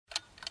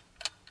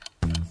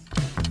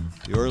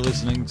You're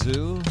listening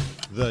to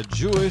The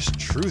Jewish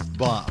Truth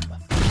Bomb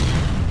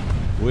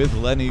with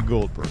Lenny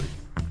Goldberg.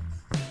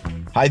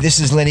 Hi,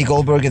 this is Lenny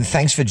Goldberg, and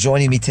thanks for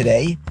joining me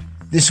today.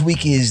 This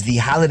week is the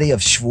holiday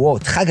of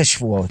Shavuot, Chag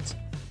HaShavuot,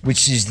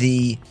 which is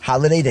the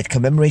holiday that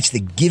commemorates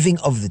the giving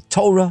of the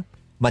Torah,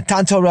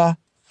 Matan Torah.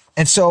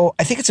 And so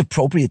I think it's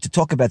appropriate to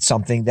talk about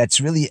something that's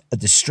really a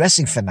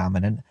distressing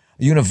phenomenon,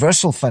 a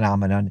universal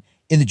phenomenon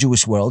in the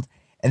Jewish world,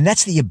 and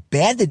that's the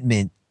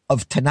abandonment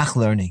of Tanach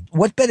learning.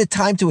 What better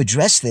time to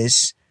address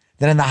this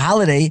than on the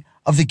holiday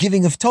of the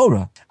giving of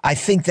Torah? I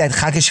think that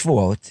Chag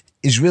HaShavuot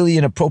is really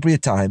an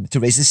appropriate time to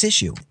raise this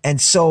issue.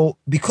 And so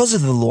because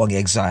of the long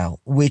exile,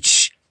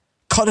 which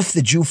cut off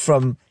the Jew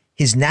from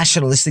his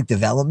nationalistic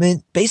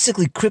development,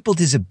 basically crippled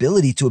his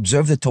ability to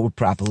observe the Torah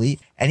properly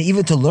and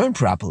even to learn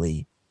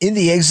properly. In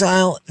the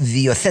exile,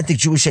 the authentic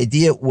Jewish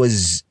idea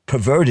was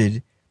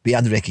perverted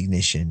beyond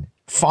recognition.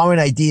 Foreign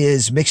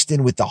ideas mixed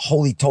in with the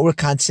holy Torah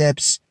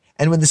concepts.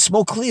 And when the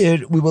smoke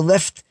cleared, we were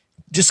left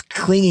just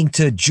clinging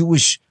to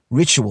Jewish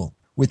ritual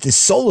with the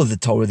soul of the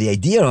Torah, the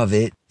idea of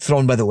it,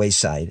 thrown by the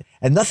wayside.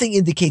 And nothing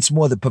indicates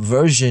more the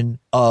perversion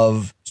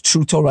of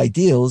true Torah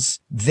ideals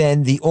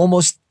than the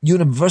almost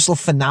universal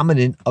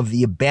phenomenon of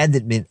the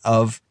abandonment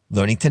of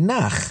learning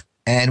Tanach.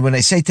 And when I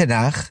say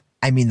Tanach,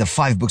 I mean the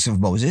 5 books of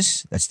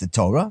Moses, that's the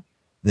Torah,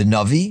 the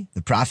Navi,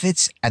 the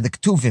prophets, and the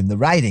Ketuvim, the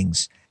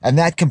writings. And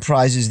that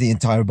comprises the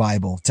entire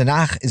Bible.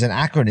 Tanach is an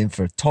acronym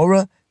for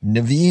Torah,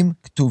 Nevi'im,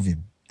 Ketuvim.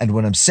 And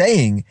what I'm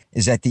saying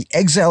is that the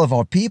exile of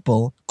our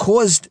people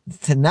caused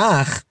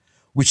Tanach,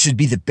 which should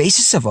be the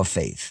basis of our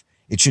faith.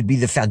 It should be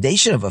the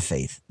foundation of our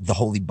faith, the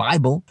Holy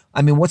Bible.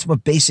 I mean, what's more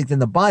basic than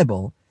the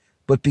Bible?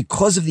 But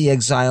because of the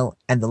exile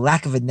and the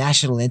lack of a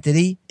national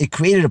entity, it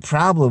created a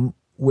problem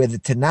where the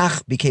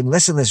Tanach became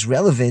less and less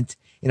relevant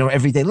in our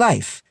everyday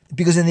life.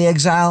 Because in the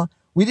exile,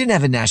 we didn't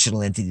have a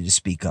national entity to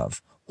speak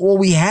of. All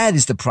we had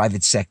is the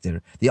private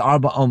sector, the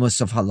Arba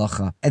Amos of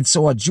Halacha. And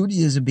so our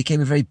Judaism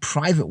became a very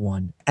private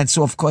one. And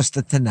so, of course,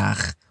 the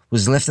Tanach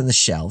was left on the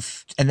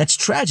shelf. And that's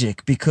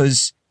tragic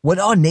because what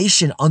our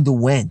nation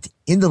underwent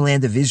in the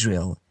land of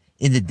Israel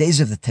in the days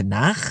of the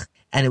Tanach,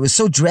 and it was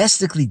so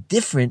drastically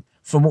different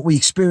from what we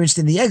experienced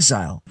in the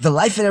exile. The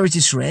life in Eretz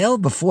Israel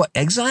before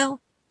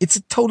exile, it's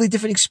a totally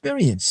different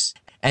experience.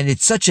 And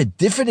it's such a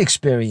different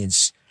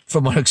experience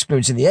from our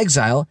experience in the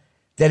exile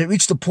that it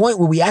reached a point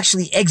where we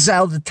actually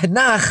exiled the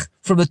Tanach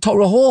from the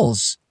Torah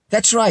halls.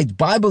 That's right.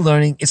 Bible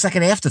learning, it's like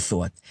an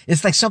afterthought.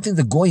 It's like something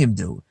the Goyim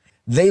do.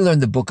 They learn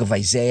the book of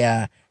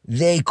Isaiah.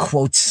 They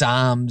quote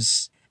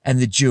Psalms. And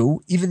the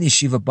Jew, even the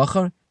Yeshiva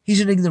Bachar,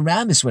 he's an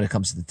ignoramus when it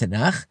comes to the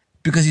Tanach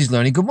because he's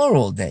learning Gemara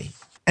all day.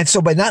 And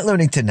so by not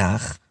learning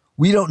Tanach,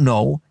 we don't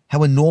know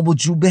how a normal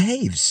Jew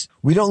behaves.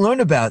 We don't learn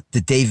about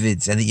the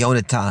Davids and the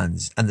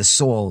Yonathans and the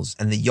Sauls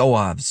and the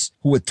Yoavs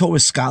who were Torah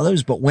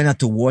scholars but went out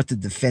to war to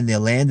defend their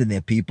land and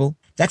their people.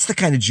 That's the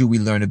kind of Jew we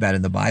learn about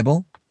in the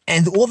Bible.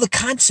 And all the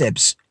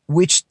concepts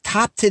which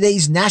top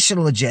today's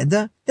national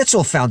agenda, that's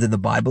all found in the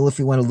Bible if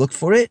we want to look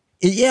for it.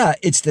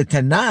 It's the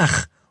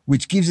Tanach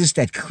which gives us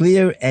that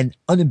clear and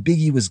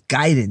unambiguous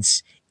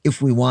guidance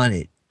if we want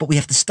it. But we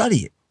have to study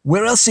it.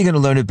 Where else are you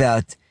going to learn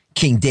about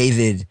King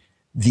David,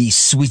 the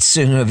sweet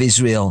singer of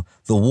Israel,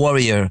 the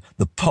warrior,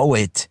 the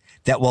poet,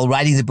 that while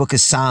writing the book of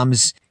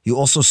Psalms, he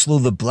also slew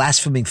the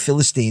blaspheming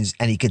Philistines,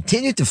 and he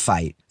continued to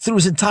fight through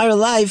his entire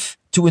life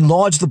to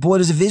enlarge the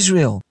borders of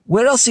Israel?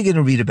 Where else are you going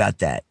to read about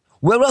that?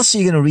 Where else are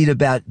you going to read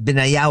about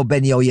Benayahu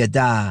ben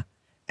Yehoyada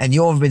and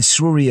Yoav ben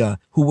Sruria,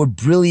 who were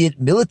brilliant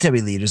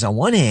military leaders on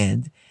one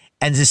hand,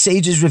 and the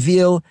sages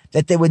reveal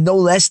that they were no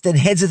less than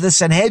heads of the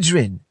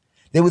Sanhedrin?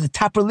 They were the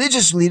top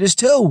religious leaders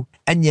too.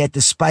 And yet,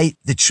 despite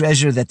the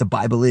treasure that the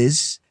Bible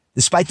is,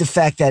 despite the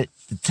fact that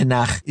the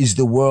Tanach is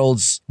the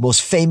world's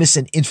most famous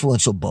and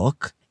influential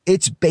book,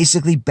 it's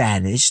basically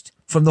banished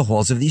from the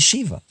halls of the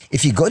yeshiva.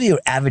 If you go to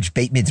your average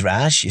Beit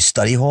Midrash, your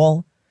study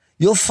hall,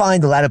 you'll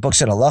find a lot of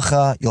books on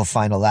halacha, you'll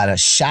find a lot of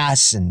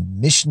Shas and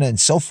Mishnah and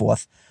so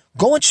forth.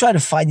 Go and try to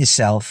find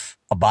yourself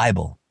a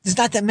Bible. There's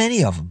not that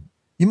many of them.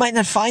 You might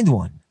not find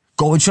one.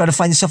 Go and try to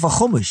find yourself a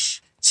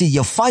Chumash. See,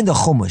 you'll find a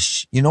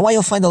Chumash. You know why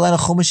you'll find a lot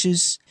of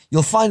Chumashes?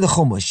 You'll find the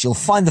Chumash. You'll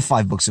find the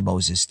 5 books of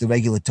Moses, the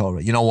regular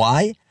Torah. You know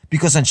why?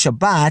 Because on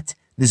Shabbat,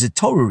 there's a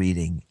Torah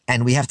reading,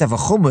 and we have to have a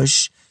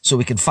Chumash so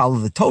we can follow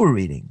the Torah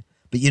reading.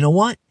 But you know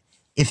what?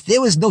 If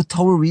there was no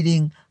Torah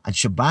reading on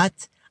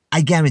Shabbat,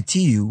 I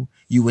guarantee you,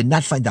 you would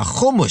not find a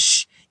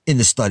Chumash in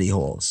the study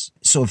halls.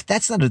 So if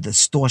that's not a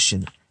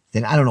distortion,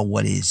 then I don't know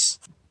what is.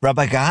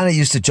 Rabbi Kahana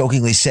used to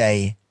jokingly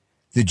say,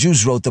 the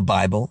Jews wrote the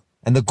Bible,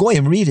 and the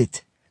Goyim read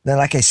it. Now,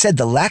 like I said,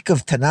 the lack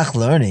of Tanach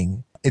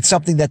learning, it's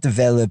something that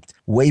developed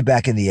way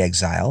back in the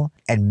exile,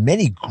 and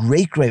many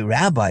great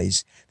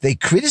rabbis, they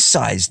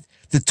criticized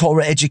the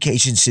Torah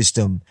education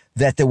system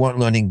that they weren't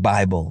learning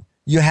Bible.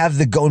 You have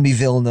the Gaon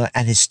Vilna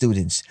and his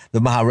students, the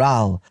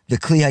Maharal, the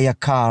Kli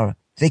HaYakar.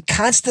 They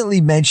constantly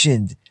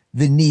mentioned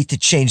the need to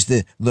change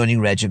the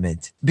learning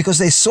regiment because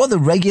they saw the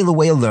regular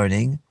way of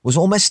learning was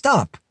all messed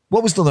up.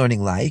 What was the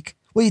learning like?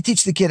 Well, you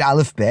teach the kid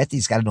Aleph Bet,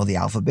 he's got to know the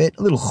alphabet,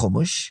 a little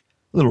Chumash,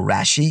 a little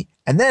Rashi,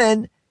 and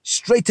then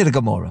straight to the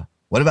Gemara.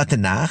 What about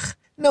Tanach?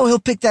 No, he'll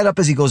pick that up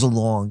as he goes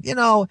along.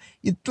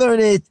 You learn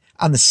it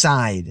on the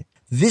side.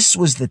 This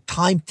was the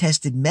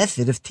time-tested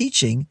method of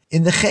teaching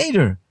in the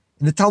Cheder,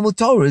 in the Talmud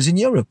Torahs in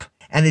Europe.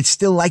 And it's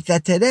still like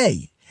that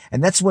today.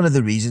 And that's one of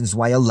the reasons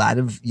why a lot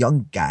of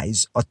young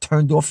guys are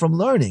turned off from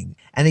learning.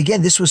 And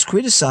again, this was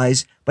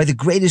criticized by the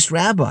greatest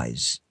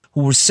rabbis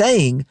who were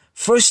saying,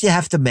 first you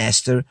have to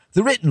master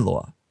the written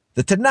law,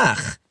 the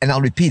Tanach. And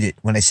I'll repeat it.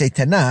 When I say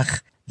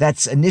Tanach,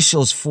 that's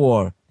initials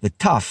for the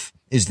Taf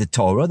is the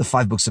Torah, the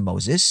 5 books of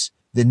Moses.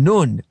 The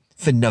Nun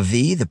for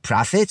Navi, the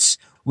prophets,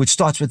 which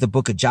starts with the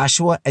book of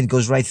Joshua and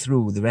goes right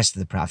through the rest of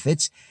the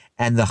prophets.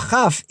 And the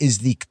Chaf is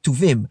the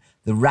Ktuvim,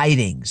 the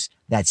writings,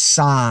 that's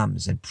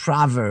Psalms and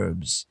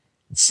Proverbs,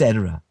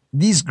 etc.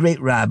 These great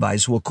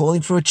rabbis who were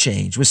calling for a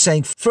change were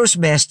saying, first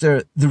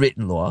master the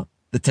written law,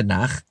 the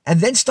Tanakh, and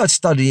then start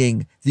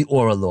studying the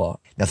oral law.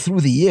 Now, through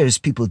the years,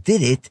 people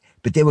did it,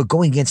 but they were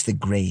going against the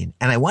grain.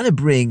 And I want to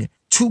bring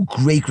 2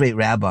 great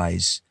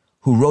rabbis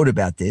who wrote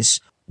about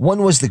this.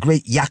 One was the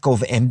great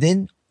Yaakov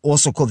Emden,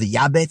 also called the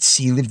Yabetz.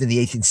 He lived in the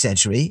 18th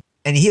century.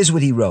 And here's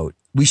what he wrote.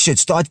 We should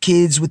start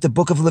kids with the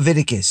book of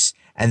Leviticus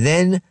and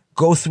then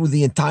go through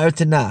the entire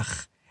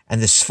Tanakh.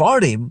 And the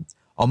Sfardim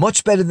are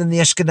much better than the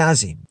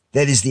Ashkenazim.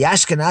 That is, the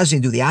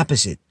Ashkenazim do the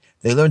opposite.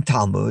 They learn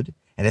Talmud,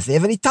 and if they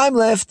have any time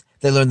left,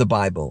 they learn the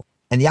Bible.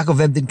 And Yaakov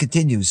Emden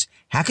continues,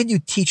 how can you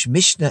teach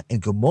Mishnah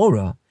and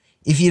Gemara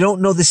if you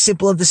don't know the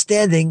simple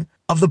understanding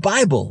of the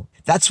Bible?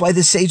 That's why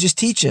the sages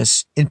teach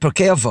us in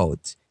Pirkei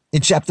Avot,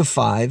 in chapter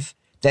 5,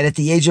 that at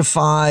the age of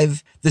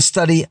 5, the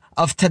study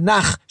of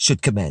Tanakh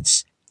should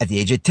commence. At the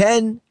age of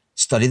 10,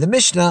 study the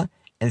Mishnah,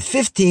 and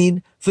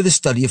 15 for the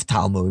study of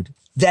Talmud.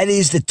 That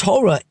is, the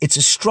Torah, it's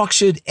a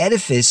structured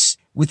edifice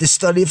with the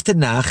study of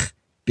Tanakh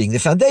being the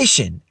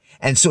foundation.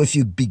 And so if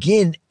you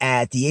begin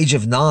at the age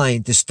of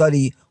 9 to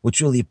study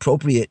what's really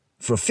appropriate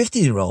for a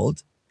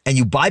 15-year-old, and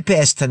you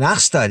bypass Tanakh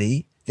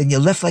study, then you're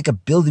left like a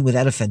building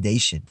without a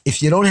foundation.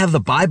 If you don't have the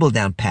Bible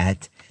down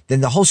pat,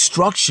 then the whole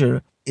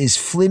structure is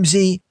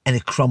flimsy and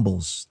it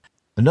crumbles.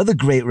 Another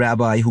great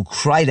rabbi who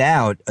cried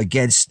out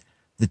against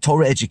the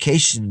Torah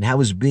education and how it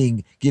was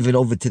being given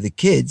over to the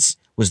kids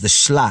was the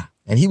Shlah.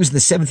 And he was in the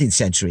 17th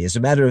century. As a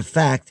matter of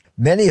fact,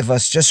 many of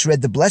us just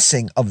read the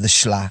blessing of the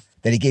Shlah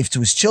that he gave to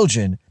his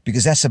children,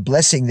 because that's a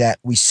blessing that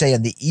we say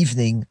on the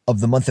evening of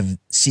the month of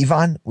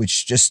Sivan,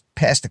 which just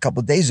passed a couple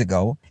of days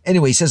ago.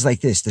 Anyway, he says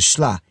like this, the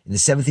Shlah in the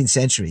 17th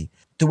century,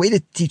 the way to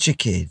teach a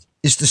kid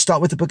is to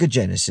start with the book of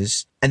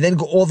Genesis and then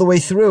go all the way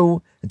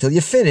through until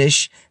you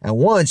finish. And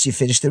once you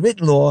finish the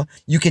written law,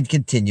 you can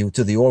continue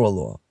to the oral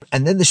law.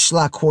 And then the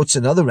Shlah quotes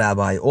another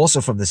rabbi,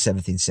 also from the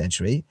 17th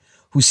century,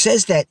 who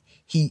says that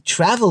he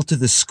traveled to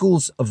the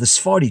schools of the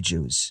Sephardi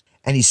Jews.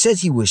 And he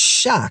says he was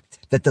shocked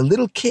that the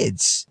little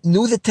kids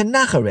knew the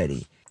Tanakh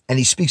already. And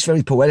he speaks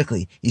very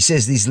poetically. He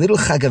says these little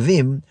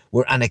chagavim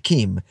were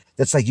anakim.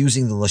 That's like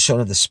using the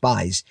lashon of the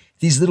spies.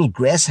 These little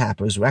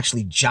grasshoppers were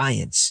actually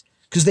giants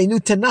because they knew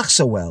Tanakh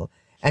so well.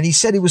 And he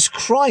said he was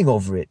crying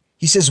over it.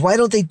 He says, why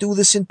don't they do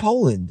this in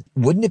Poland?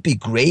 Wouldn't it be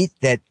great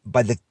that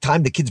by the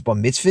time the kid's bar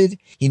mitzvahed,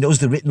 he knows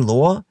the written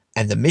law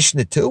and the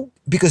Mishnah too?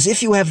 Because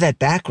if you have that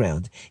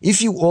background,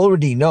 if you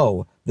already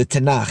know the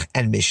Tanakh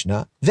and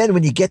Mishnah, then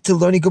when you get to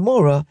learning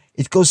Gemara,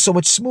 it goes so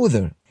much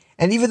smoother.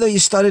 And even though you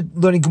started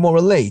learning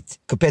Gemara late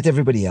compared to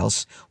everybody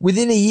else,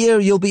 within a year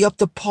you'll be up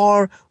to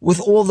par with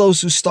all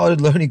those who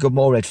started learning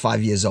Gemara at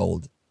 5 years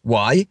old.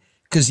 Why?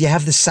 Because you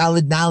have the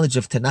solid knowledge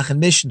of Tanakh and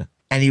Mishnah.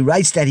 And he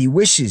writes that he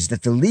wishes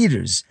that the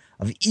leaders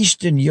of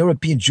Eastern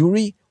European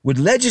Jewry would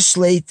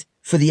legislate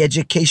for the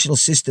educational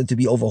system to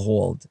be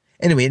overhauled.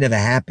 Anyway, it never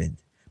happened.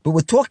 But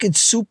we're talking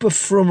super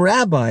frum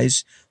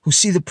rabbis who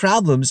see the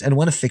problems and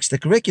want to fix the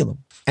curriculum.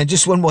 And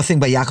just one more thing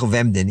by Yaakov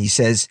Emden. He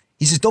says,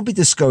 don't be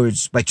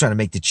discouraged by trying to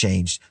make the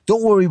change.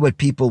 Don't worry what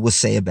people will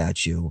say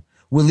about you.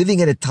 We're living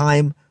at a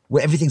time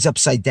where everything's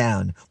upside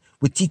down.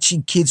 We're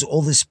teaching kids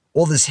all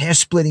this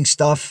hair-splitting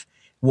stuff.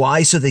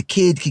 Why? So the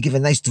kid can give a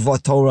nice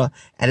Dvar Torah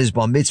at his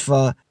bar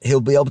mitzvah.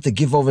 He'll be able to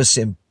give over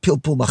some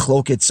pilpul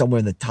machloket somewhere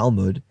in the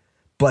Talmud.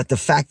 But the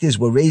fact is,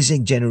 we're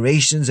raising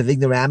generations of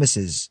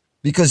ignoramuses.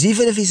 Because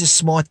even if he's a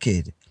smart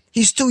kid,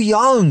 he's too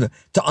young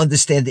to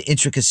understand the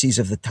intricacies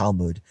of the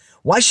Talmud.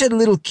 Why should a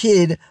little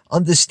kid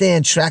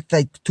understand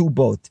Tractate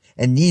Tubot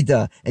and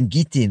Nida and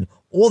Gittin,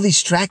 all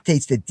these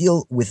tractates that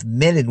deal with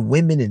men and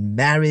women and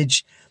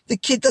marriage? The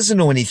kid doesn't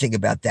know anything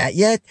about that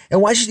yet.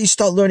 And why should he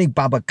start learning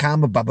Baba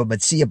Kama, Baba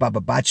Matzia,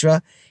 Baba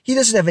Batra? He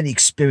doesn't have any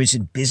experience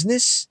in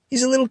business.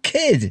 He's a little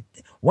kid.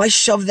 Why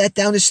shove that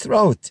down his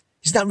throat?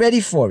 He's not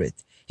ready for it.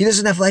 He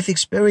doesn't have life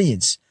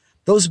experience.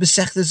 Those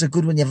Masechtas are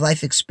good when you have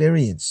life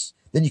experience.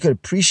 Then you can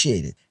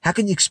appreciate it. How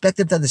can you expect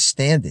them to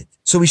understand it?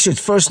 So we should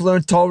first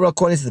learn Torah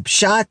according to the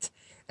Pshat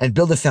and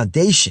build a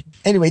foundation.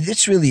 Anyway,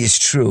 this really is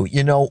true.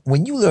 You know,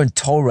 when you learn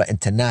Torah and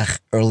Tanakh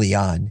early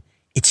on,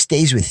 it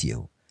stays with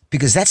you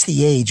because that's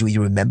the age where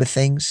you remember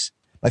things.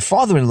 My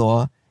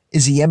father-in-law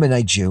is a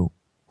Yemenite Jew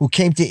who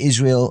came to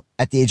Israel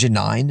at the age of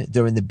 9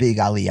 during the big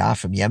Aliyah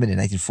from Yemen in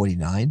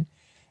 1949.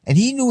 And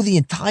he knew the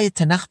entire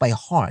Tanakh by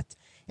heart.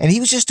 And he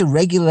was just a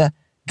regular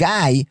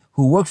guy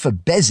who worked for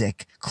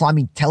Bezek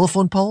climbing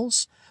telephone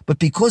poles, but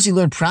because he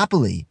learned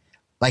properly,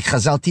 like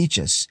Chazal teach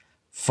us,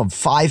 from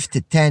 5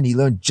 to 10, he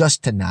learned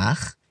just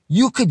Tanach,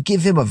 you could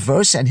give him a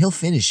verse and he'll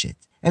finish it.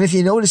 And if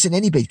you notice in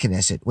any Beit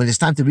Knesset, when it's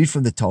time to read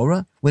from the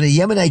Torah, when a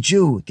Yemenite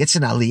Jew gets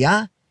an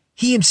Aliyah,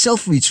 he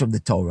himself reads from the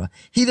Torah.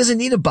 He doesn't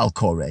need a Bal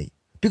Koreh,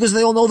 because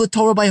they all know the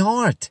Torah by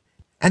heart.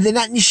 And they're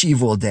not in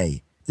yeshiva all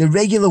day. They're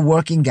regular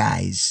working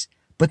guys,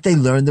 but they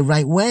learn the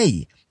right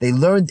way. They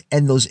learned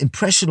in those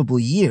impressionable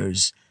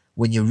years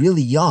when you're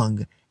really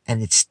young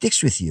and it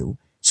sticks with you,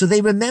 so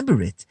they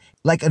remember it.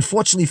 Like,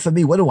 unfortunately for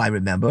me, what do I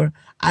remember?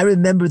 I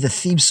remember the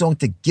theme song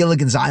to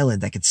Gilligan's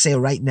Island. I could say it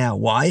right now.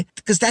 Why?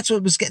 Because that's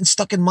what was getting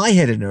stuck in my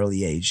head at an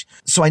early age.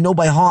 So I know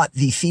by heart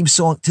the theme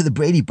song to the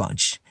Brady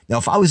Bunch. Now,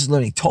 if I was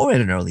learning Torah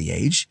at an early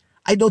age,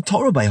 I'd know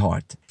Torah by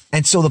heart.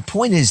 And so the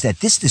point is that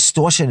this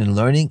distortion in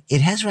learning,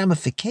 it has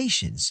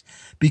ramifications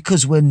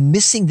because we're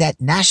missing that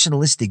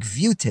nationalistic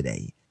view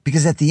today.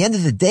 Because at the end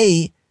of the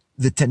day,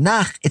 the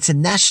Tanakh, it's a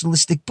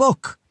nationalistic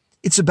book.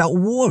 It's about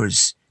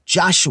wars,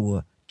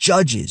 Joshua,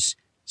 Judges,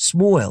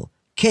 Shmuel,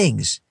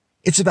 Kings.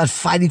 It's about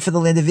fighting for the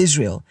land of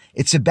Israel.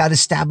 It's about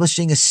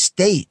establishing a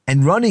state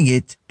and running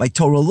it by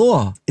Torah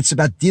law. It's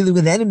about dealing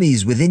with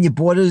enemies within your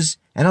borders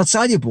and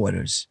outside your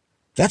borders.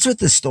 That's what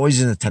the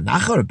stories in the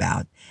Tanakh are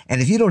about.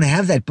 And if you don't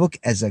have that book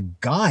as a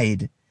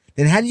guide,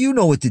 then how do you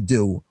know what to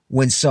do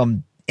when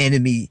some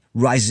enemy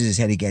rises his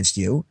head against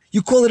you?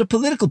 You call it a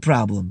political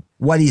problem.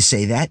 Why do you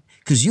say that?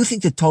 Because you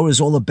think the Torah is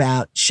all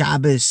about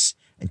Shabbos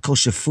and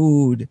kosher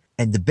food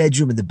and the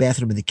bedroom and the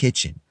bathroom and the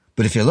kitchen.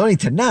 But if you're learning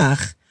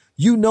Tanakh,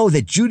 you know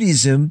that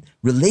Judaism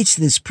relates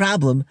to this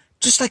problem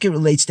just like it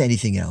relates to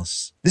anything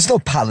else. There's no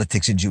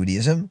politics in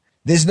Judaism.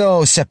 There's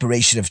no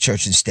separation of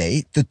church and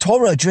state. The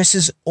Torah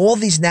addresses all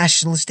these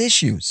nationalist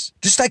issues,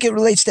 just like it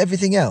relates to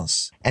everything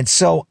else. And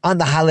so on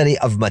the holiday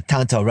of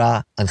Matan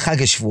Torah, on Chag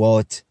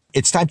HaShavuot,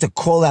 it's time to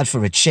call out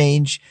for a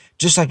change,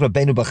 just like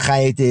Rabbeinu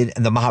Bachai did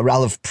and the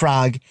Maharal of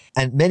Prague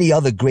and many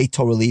other great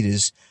Torah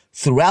leaders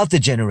throughout the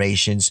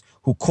generations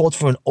who called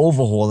for an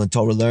overhaul in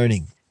Torah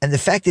learning. And the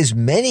fact is,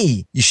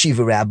 many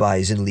yeshiva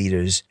rabbis and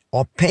leaders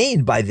are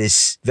pained by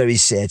this very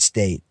sad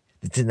state.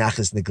 The Tanakh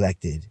is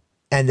neglected.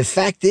 And the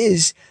fact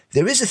is,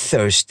 there is a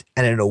thirst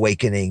and an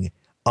awakening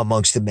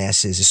amongst the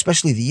masses,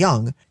 especially the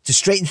young, to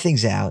straighten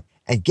things out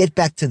and get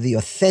back to the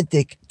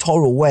authentic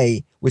Torah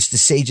way which the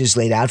sages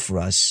laid out for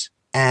us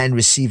and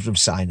received from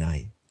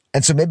Sinai.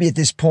 And so maybe at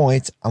this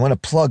point, I want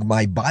to plug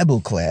my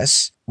Bible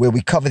class where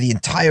we cover the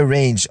entire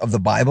range of the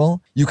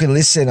Bible. You can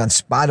listen on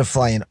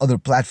Spotify and other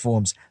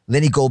platforms,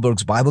 Lenny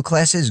Goldberg's Bible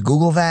classes.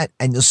 Google that,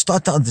 and you'll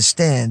start to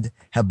understand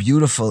how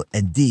beautiful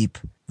and deep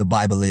the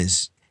Bible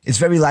is. It's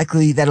very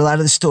likely that a lot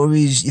of the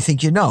stories you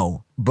think you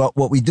know, but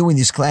what we do in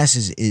these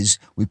classes is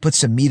we put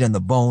some meat on the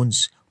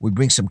bones, we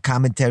bring some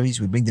commentaries,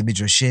 we bring the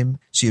Midrashim,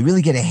 so you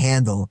really get a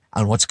handle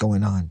on what's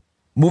going on.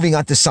 Moving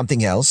on to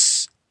something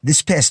else.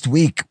 This past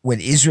week, when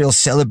Israel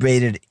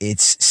celebrated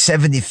its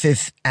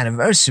 75th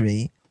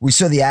anniversary, we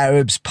saw the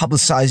Arabs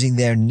publicizing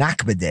their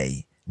Nakba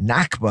Day.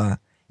 Nakba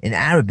in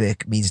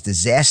Arabic means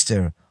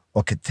disaster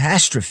or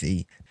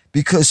catastrophe,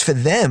 because for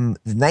them,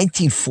 the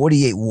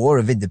 1948 War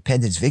of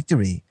Independence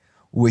victory,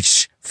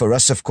 which for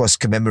us, of course,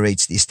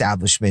 commemorates the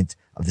establishment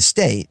of the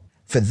state,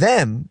 for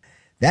them,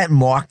 that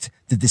marked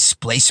the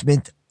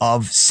displacement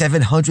of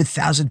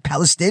 700,000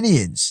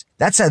 Palestinians.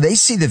 That's how they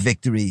see the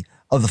victory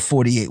of the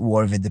 48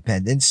 War of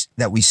Independence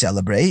that we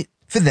celebrate.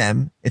 For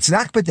them, it's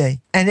Nakba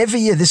Day. And every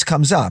year this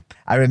comes up.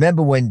 I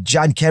remember when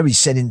John Kerry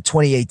said in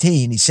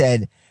 2018, he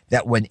said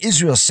that when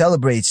Israel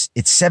celebrates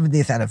its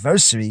 70th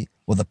anniversary,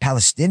 well, the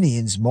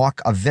Palestinians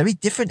mark a very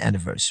different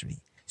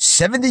anniversary.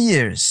 70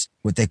 years,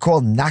 what they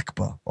call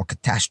Nakba, or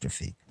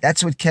catastrophe.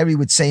 That's what Kerry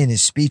would say in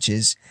his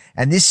speeches.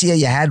 And this year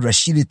you had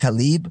Rashida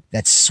Tlaib,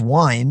 that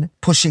swine,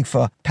 pushing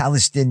for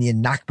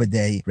Palestinian Nakba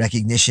Day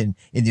recognition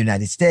in the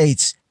United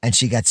States, and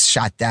she got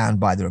shot down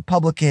by the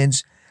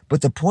Republicans. But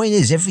the point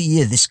is, every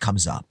year this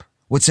comes up.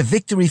 What's a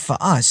victory for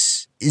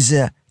us is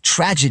a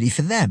tragedy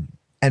for them.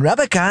 And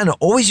Rabbi Kahana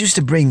always used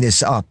to bring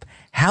this up,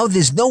 how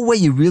there's no way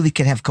you really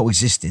can have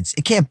coexistence.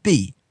 It can't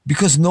be.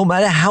 Because no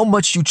matter how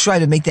much you try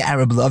to make the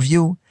Arab love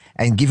you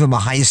and give him a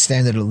higher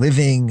standard of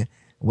living,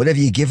 whatever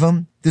you give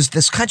him,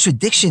 there's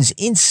contradictions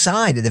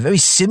inside of the very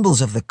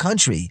symbols of the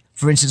country.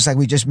 For instance, like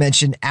we just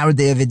mentioned, our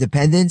Day of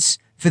Independence,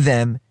 for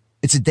them,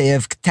 it's a day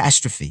of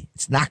catastrophe.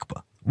 It's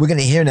Nakba. We're going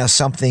to hear now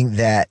something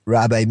that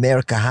Rabbi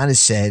Meir Kahana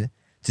said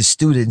to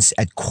students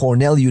at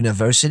Cornell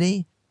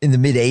University in the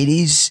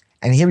mid-'80s.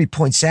 And here he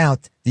points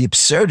out the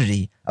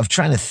absurdity of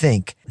trying to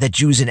think that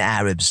Jews and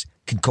Arabs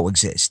can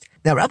coexist.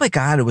 Now, Rabbi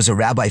Kahana was a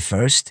rabbi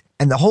first,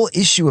 and the whole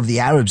issue of the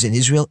Arabs in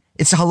Israel,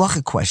 it's a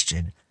halacha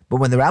question.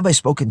 But when the rabbi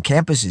spoke in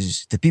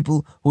campuses to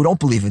people who don't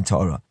believe in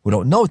Torah, who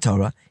don't know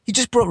Torah, he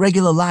just brought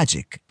regular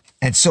logic.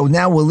 And so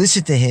now we'll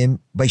listen to him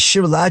by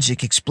sheer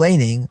logic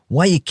explaining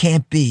why it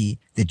can't be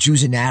that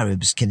Jews and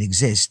Arabs can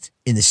exist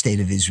in the state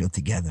of Israel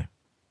together.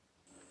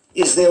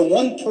 Is there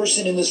one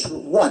person in this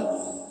room,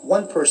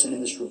 one person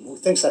in this room who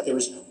thinks that there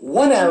is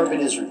one Arab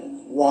in Israel,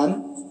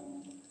 one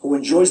who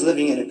enjoys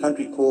living in a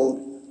country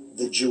called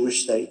the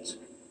Jewish state?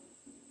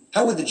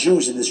 How would the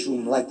Jews in this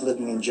room like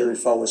living in Jerry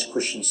Falwell's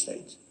Christian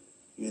state?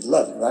 You'd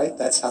love it, right?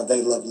 That's how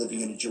they love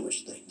living in a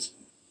Jewish state.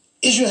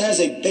 Israel has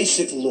a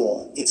basic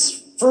law.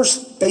 Its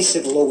first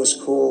basic law was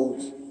called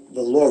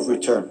the law of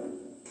return.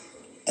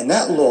 And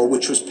that law,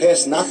 which was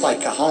passed not by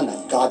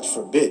Kahana, God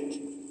forbid,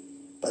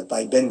 but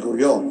by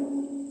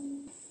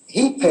Ben-Gurion,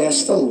 he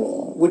passed a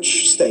law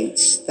which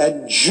states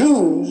that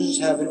Jews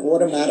have an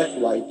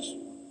automatic right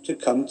to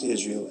come to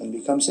Israel and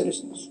become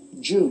citizens.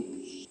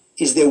 Jews.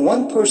 Is there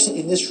one person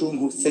in this room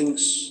who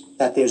thinks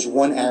that there's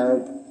one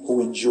Arab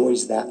who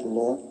enjoys that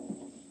law?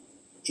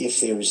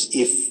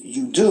 If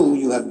you do,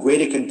 you have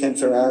greater contempt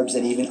for Arabs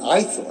than even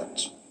I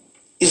thought.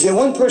 Is there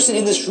one person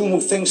in this room who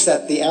thinks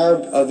that the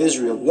Arab of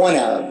Israel, one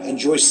Arab,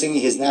 enjoys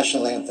singing his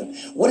national anthem?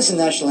 What is the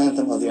national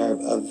anthem of the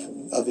Arab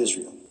of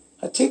Israel?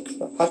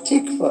 Hatikva,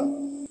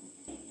 Hatikva,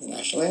 the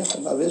national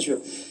anthem of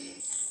Israel.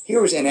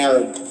 Here is an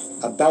Arab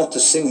about to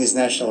sing his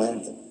national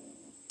anthem.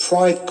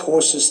 Pride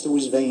courses through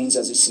his veins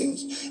as he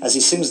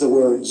sings the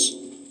words,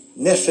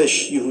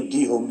 Nefesh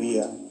Yehudi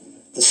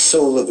Homiyah, the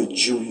soul of a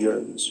Jew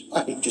yearns.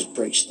 He just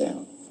breaks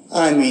down.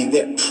 I mean,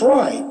 their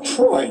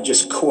pride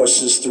just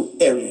courses through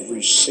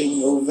every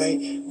single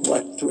vein,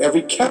 through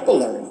every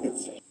capillary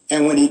vein.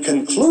 And when he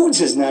concludes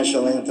his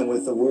national anthem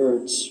with the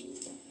words,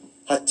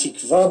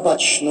 Hatikva bat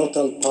shnot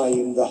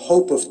alpayim, the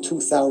hope of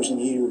 2,000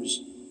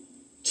 years,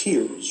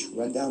 tears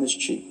run down his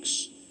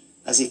cheeks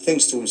as he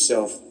thinks to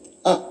himself,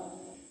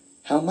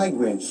 how my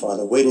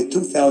grandfather waited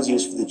 2,000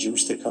 years for the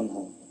Jews to come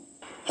home.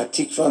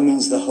 Hatikva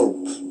means the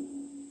hope.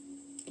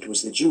 It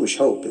was the Jewish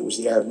hope. It was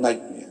the Arab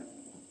nightmare.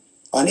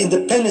 On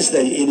Independence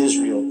Day in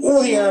Israel,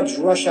 all the Arabs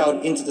rush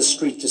out into the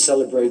street to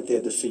celebrate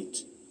their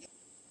defeat.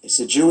 It's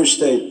a Jewish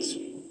state,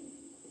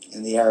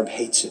 and the Arab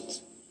hates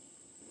it.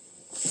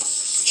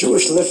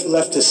 Jewish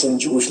leftists and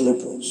Jewish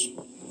liberals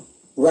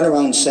run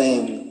around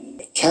saying,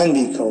 there can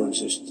be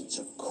coexistence.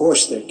 Of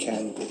course there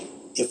can be.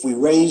 If we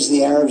raise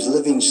the Arabs'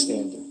 living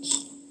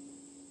standards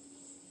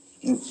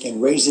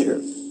and raise their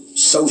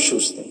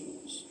social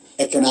standards,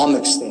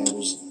 economic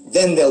standards,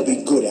 then they'll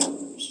be good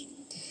Arabs.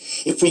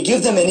 If we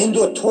give them an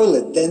indoor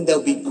toilet, then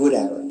they'll be good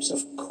Arabs.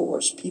 Of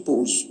course, people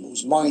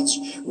whose minds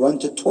run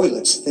to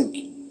toilets think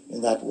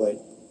in that way.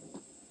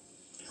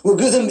 We'll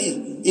give them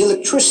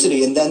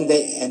electricity, and then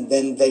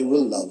they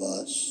will love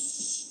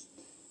us.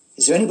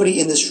 Is there anybody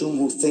in this room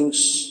who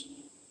thinks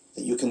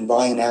that you can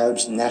buy an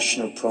Arab's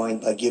national pride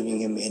by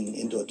giving him an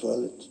indoor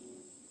toilet?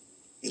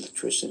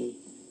 Electricity?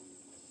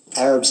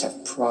 Arabs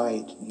have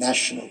pride,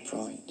 national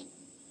pride.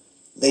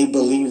 They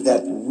believe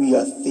that we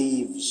are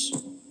thieves.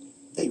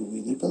 They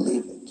really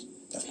believe it.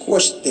 Of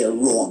course, they're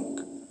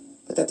wrong,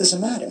 but that doesn't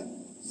matter.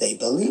 They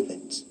believe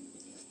it.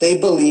 They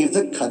believe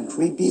the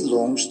country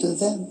belongs to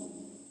them.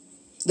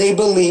 They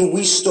believe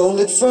we stole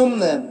it from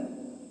them.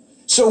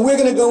 So we're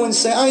going to go and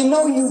say, I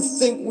know you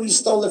think we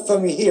stole it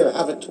from you. Here,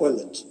 have a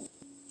toilet.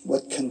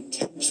 What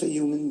contempt for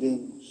human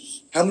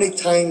beings. How many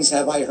times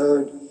have I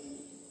heard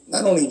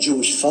not only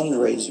Jewish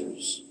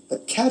fundraisers,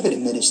 but cabinet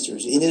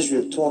ministers in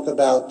Israel talk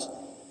about,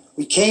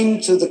 we came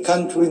to the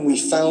country and we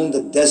found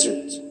a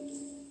desert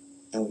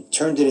and we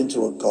turned it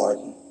into a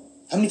garden.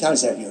 How many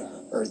times have you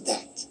heard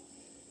that?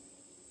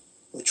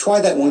 Well, try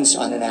that once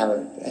on an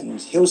Arab, and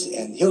he'll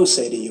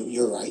say to you,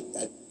 you're right,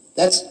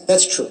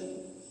 that's true.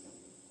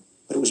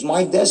 But it was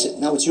my desert,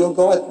 now it's your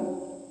garden.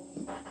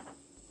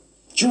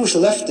 Jewish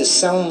leftists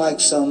sound like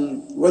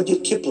some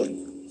Rudyard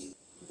Kipling.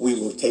 We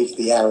will take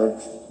the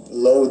Arab,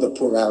 lower the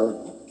poor Arab,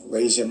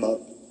 raise him up,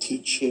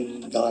 teach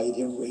him, guide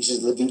him, raise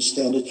his living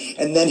standard,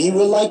 and then he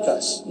will like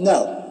us.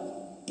 No.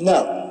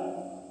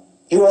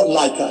 He won't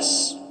like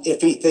us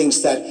if he thinks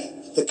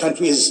that the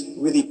country is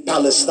really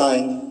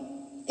Palestine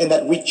and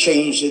that we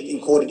changed it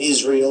and called it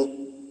Israel.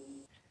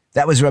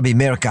 That was Rabbi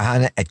Meir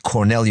Kahana at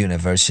Cornell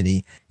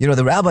University. You know,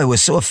 the rabbi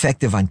was so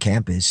effective on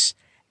campus,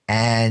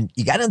 and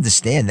you got to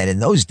understand that in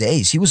those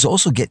days, he was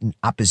also getting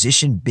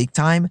opposition big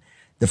time.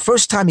 The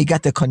first time he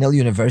got to Cornell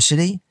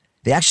University,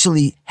 they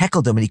actually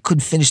heckled him and he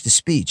couldn't finish the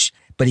speech.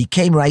 But he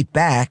came right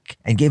back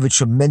and gave a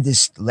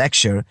tremendous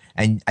lecture,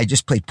 and I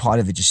just played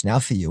part of it just now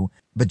for you.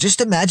 But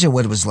just imagine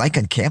what it was like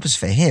on campus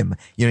for him.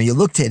 You know, you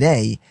look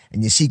today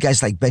and you see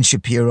guys like Ben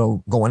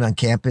Shapiro going on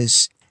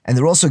campus, and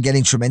they're also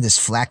getting tremendous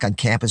flack on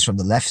campus from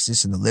the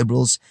leftists and the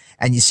liberals.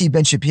 And you see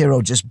Ben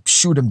Shapiro just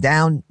shoot him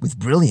down with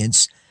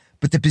brilliance.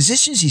 But the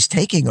positions he's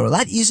taking are a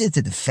lot easier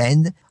to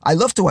defend. I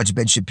love to watch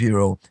Ben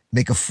Shapiro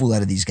make a fool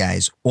out of these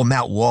guys, or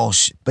Matt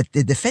Walsh, but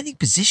they're defending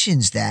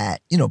positions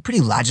that, you know, pretty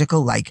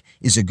logical, like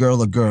is a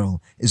girl,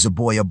 is a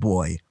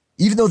boy.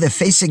 Even though they're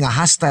facing a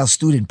hostile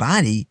student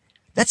body,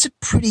 that's a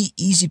pretty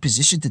easy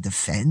position to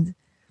defend.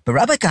 But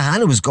Rabbi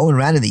Kahana was going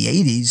around in the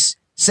 80s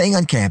saying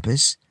on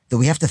campus that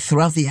we have to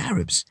throw out the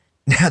Arabs.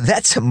 Now,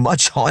 that's a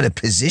much harder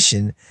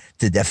position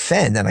to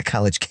defend on a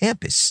college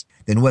campus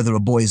than whether a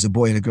boy is a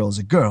boy and a girl is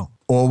a girl,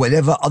 or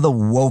whatever other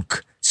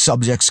woke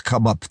subjects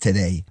come up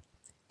today.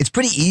 It's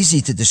pretty easy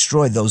to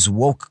destroy those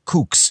woke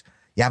kooks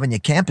you have on your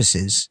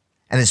campuses,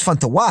 and it's fun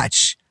to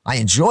watch. I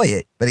enjoy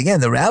it. But again,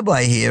 the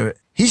rabbi here,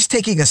 he's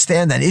taking a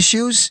stand on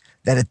issues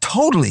that are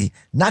totally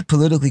not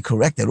politically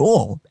correct at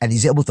all, and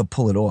he's able to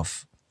pull it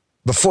off.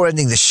 Before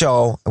ending the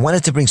show, I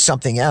wanted to bring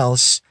something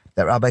else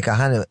that Rabbi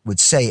Kahana would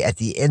say at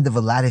the end of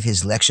a lot of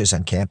his lectures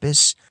on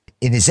campus.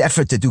 In his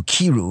effort to do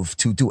kiruv,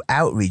 to do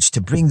outreach, to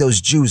bring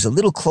those Jews a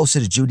little closer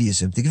to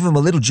Judaism, to give them a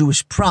little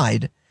Jewish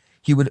pride,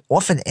 he would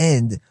often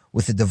end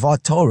with the Devar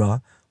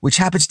Torah, which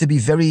happens to be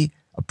very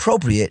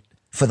appropriate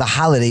for the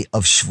holiday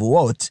of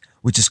Shavuot,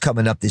 which is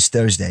coming up this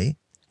Thursday.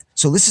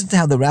 So listen to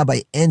how the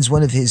rabbi ends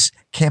one of his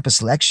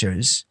campus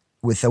lectures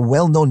with a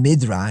well-known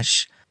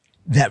midrash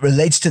that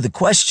relates to the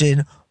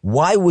question,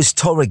 why was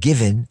Torah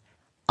given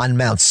on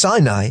Mount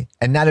Sinai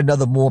and not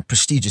another more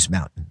prestigious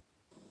mountain?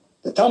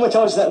 The Talmud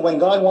tells us that when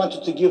God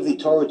wanted to give the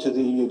Torah to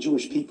the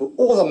Jewish people,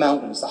 all the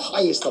mountains, the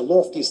highest, the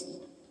loftiest,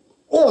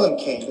 all of them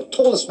came. The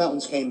tallest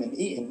mountains came, and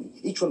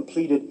each one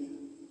pleaded,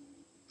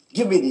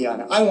 give me the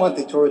honor. I want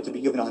the Torah to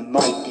be given on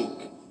my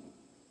peak.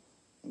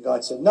 And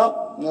God said,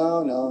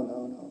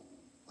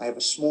 no. I have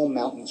a small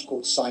mountain. It's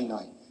called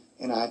Sinai.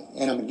 And I'm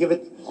going to give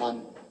it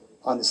on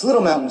this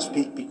little mountain's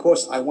peak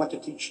because I want to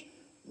teach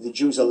the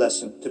Jews a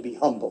lesson, to be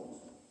humble.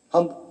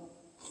 Humble.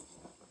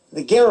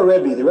 The Gera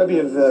Rebbe, the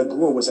Rebbe of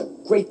Gur, was a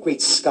great, great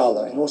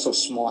scholar and also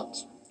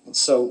smart. And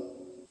so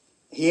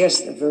he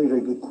asked a very,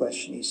 very good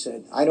question. He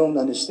said, I don't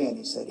understand.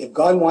 He said, if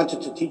God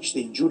wanted to teach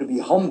the Jew to be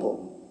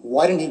humble,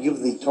 why didn't he give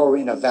the Torah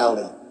in a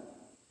valley?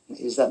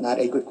 Is that not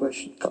a good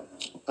question? Come,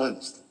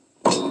 honest.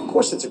 Of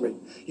course it's a great.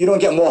 You don't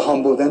get more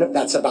humble than it.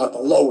 That's about the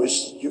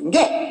lowest you can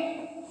get.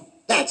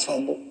 That's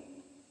humble.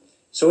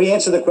 So he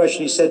answered the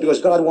question. He said,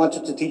 because God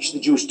wanted to teach the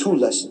Jews two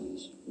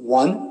lessons.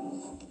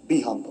 One, be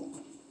humble.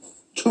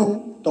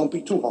 Two, don't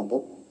be too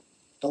humble.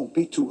 Don't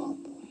be too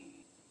humble.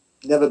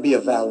 Never be a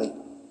valley.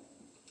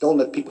 Don't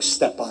let people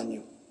step on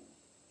you.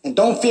 And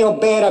don't feel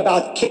bad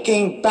about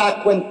kicking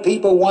back when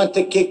people want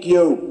to kick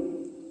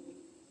you.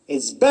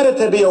 It's better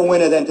to be a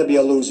winner than to be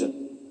a loser.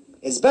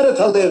 It's better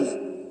to live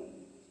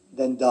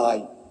than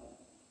die.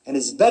 And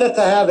it's better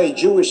to have a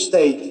Jewish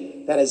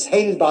state that is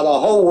hated by the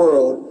whole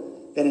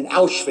world than an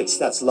Auschwitz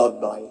that's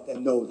loved by it.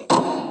 And know that.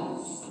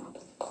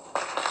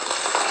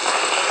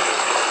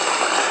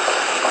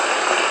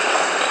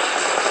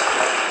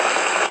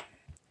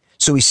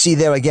 So we see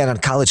there again on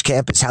college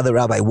campus how the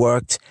rabbi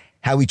worked,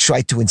 how he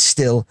tried to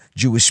instill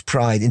Jewish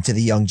pride into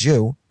the young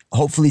Jew,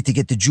 hopefully to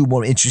get the Jew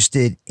more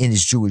interested in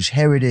his Jewish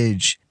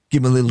heritage,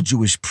 give him a little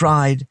Jewish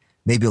pride.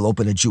 Maybe he'll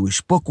open a Jewish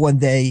book one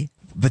day.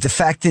 But the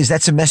fact is,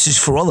 that's a message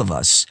for all of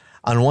us.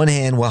 On one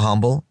hand, we're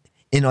humble.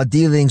 In our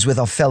dealings with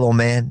our fellow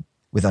man,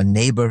 with our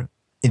neighbor,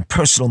 in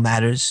personal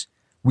matters,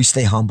 we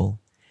stay humble.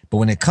 But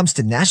when it comes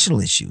to national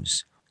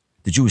issues,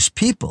 the Jewish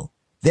people,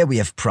 there we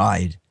have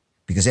pride.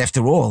 Because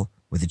after all,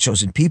 we're the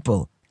chosen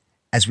people.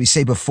 As we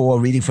say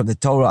before, reading from the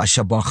Torah,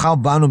 Asher barcha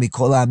banu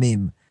mikol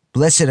ha'amim.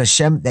 Blessed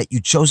Hashem that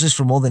you chose us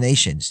from all the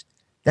nations.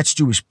 That's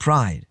Jewish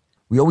pride.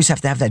 We always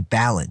have to have that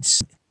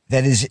balance.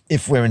 That is,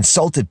 if we're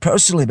insulted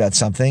personally about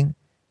something,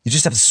 you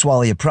just have to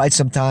swallow your pride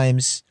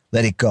sometimes,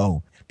 let it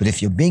go. But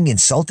if you're being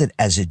insulted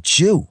as a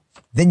Jew,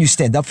 then you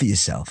stand up for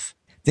yourself.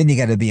 Then you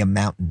got to be a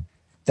mountain.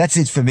 That's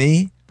it for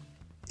me.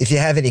 If you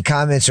have any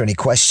comments or any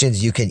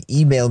questions, you can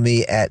email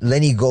me at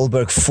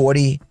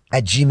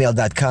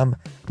lennygoldberg40@gmail.com.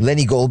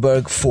 Lenny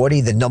Goldberg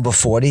 40, the number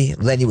 40,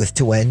 Lenny with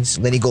two N's,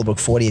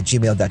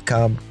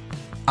 lennygoldberg40@gmail.com.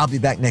 I'll be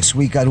back next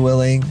week, God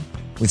willing,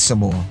 with some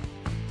more.